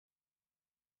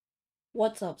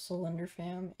What's up, Cylinder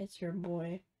fam? It's your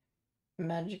boy,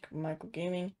 Magic Michael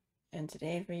Gaming, and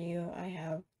today for you I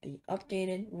have the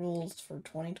updated rules for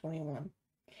 2021.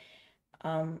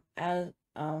 As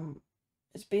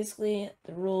it's basically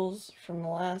the rules from the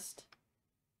last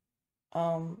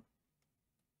um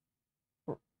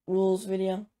rules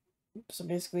video. So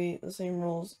basically the same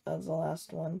rules as the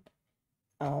last one.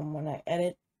 When I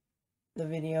edit the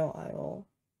video,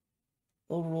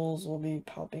 the rules will be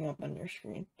popping up on your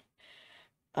screen.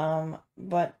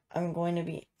 But I'm going to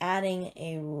be adding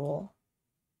a rule.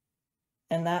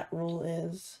 And that rule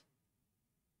is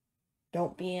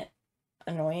don't be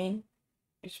annoying,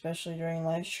 especially during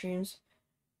live streams,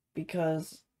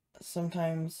 because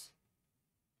sometimes,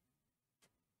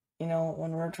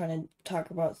 when we're trying to talk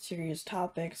about serious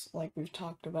topics like we've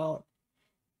talked about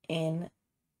in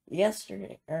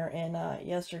yesterday's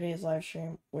live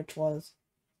stream, which was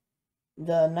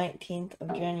the 19th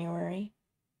of January,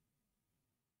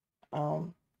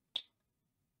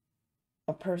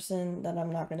 a person that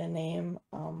I'm not going to name,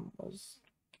 was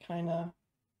kind of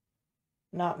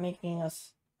not making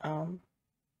us,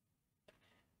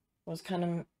 was kind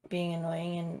of being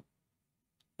annoying and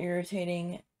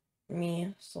irritating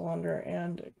me, Cylinder,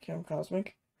 and Kim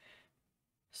Cosmic.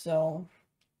 So,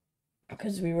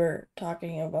 because we were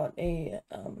talking about a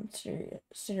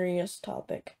serious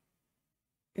topic.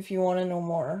 If you want to know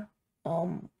more,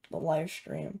 the live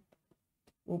stream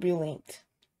will be linked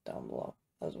down below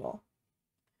as well.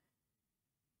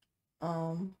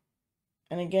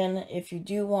 And again, if you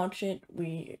do watch it,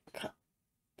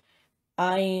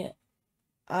 I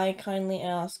kindly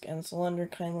ask, and Cylinder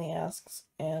kindly asks,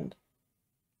 and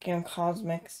Cam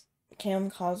Cosmic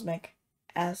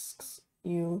asks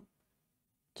you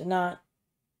to not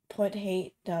put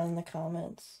hate down in the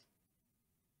comments.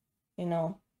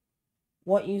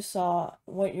 What you saw,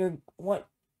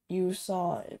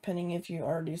 depending if you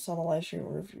already saw the live stream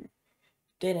or if you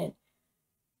didn't.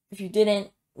 If you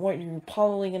didn't, what you're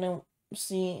probably gonna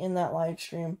see in that live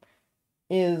stream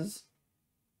is,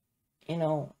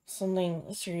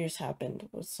 something serious happened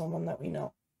with someone that we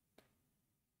know.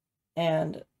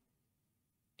 And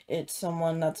it's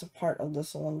someone that's a part of the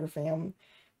Cylinder fam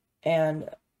and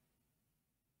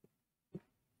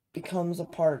becomes a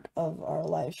part of our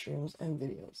live streams and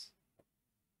videos.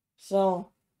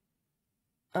 So,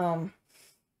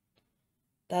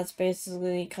 that's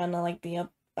basically kind of like the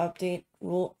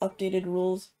updated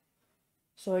rules.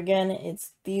 So again,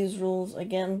 it's these rules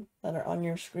again that are on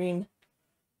your screen,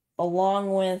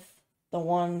 along with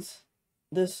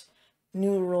this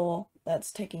new rule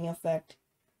that's taking effect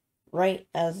right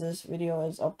as this video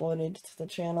is uploaded to the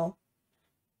channel.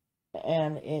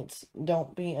 And it's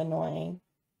don't be annoying,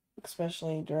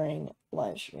 especially during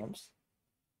live streams.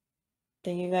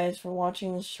 Thank you guys for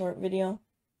watching this short video,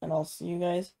 and I'll see you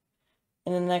guys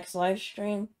in the next live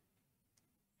stream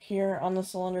here on the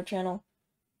Cylinder channel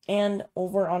and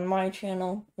over on my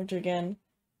channel, which again,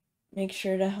 make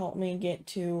sure to help me get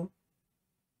to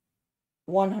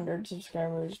 100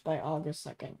 subscribers by August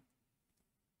 2nd.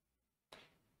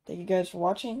 Thank you guys for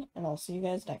watching, and I'll see you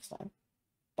guys next time.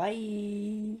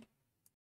 Bye!